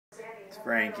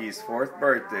Frankie's 4th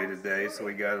birthday today, so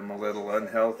we got him a little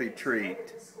unhealthy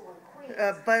treat.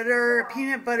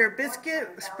 Peanut butter biscuit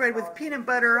spread with peanut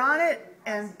butter on it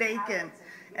and bacon.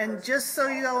 And just so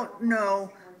you don't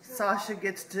know, Sasha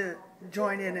gets to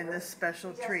join in this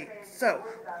special treat. So,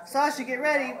 Sasha, get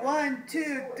ready. 1,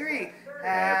 2, 3.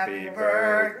 Happy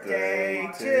birthday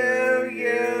to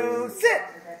you. Sit.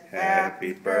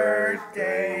 Happy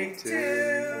birthday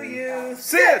to you.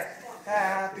 Sit.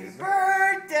 Happy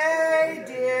birthday,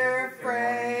 dear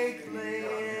Franklin.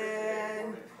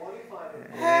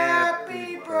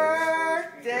 Happy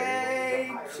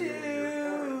birthday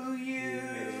to you.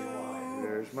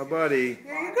 There's my buddy.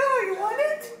 There you go. You want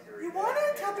it? You want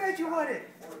it? How bad you want it?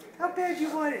 How bad you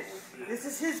want it? This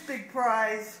is his big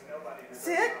prize.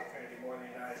 Sit.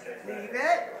 Leave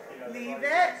it. Leave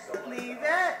it. Leave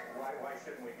it.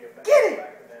 Get it.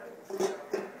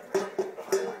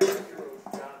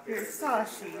 Here's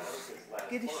Sashi.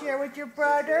 Get to share with your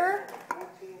brother.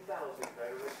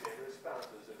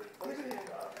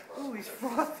 Oh, he's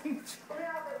frothing.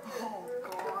 Oh,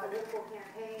 God.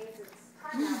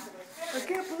 I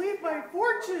can't believe my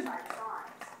fortune.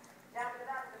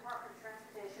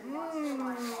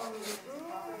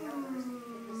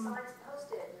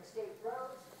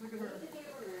 Look at her.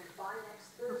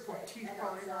 Her poor teeth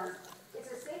probably hurt.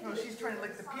 No, she's trying to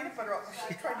lick the peanut butter off.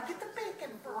 She's trying to get the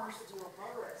bacon first.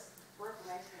 For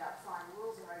information about sign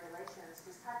rules and regulations,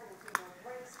 just type in the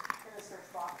links in the search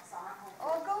box on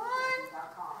All gone.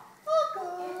 All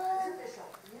gone.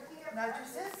 Not your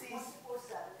sissies.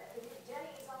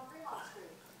 Jenny's on Fremont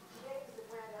Street. Today was the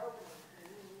grand opening of the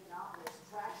new Monopolis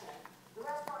attraction. The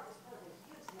restaurant is put a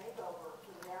huge makeover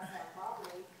for the downtown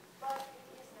property, but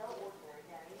it is no ordinary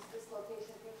Denny's. This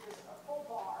location features a full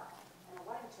bar and a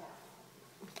wedding chapel.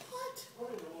 What?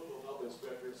 According to local health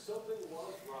inspectors, something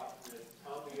was rotten in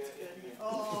Tommy and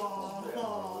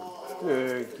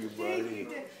Thank you, buddy.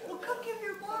 Well, come give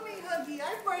your mommy a huggy.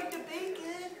 I fried the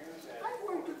bacon. I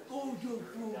fried the... Oh,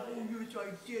 yes,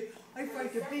 I did. I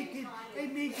fried the bacon. I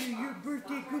made you your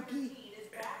birthday cookie.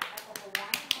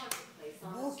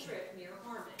 Okay.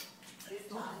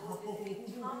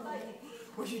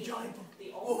 Where's your giant?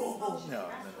 Oh. No,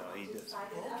 he doesn't.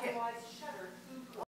 Okay.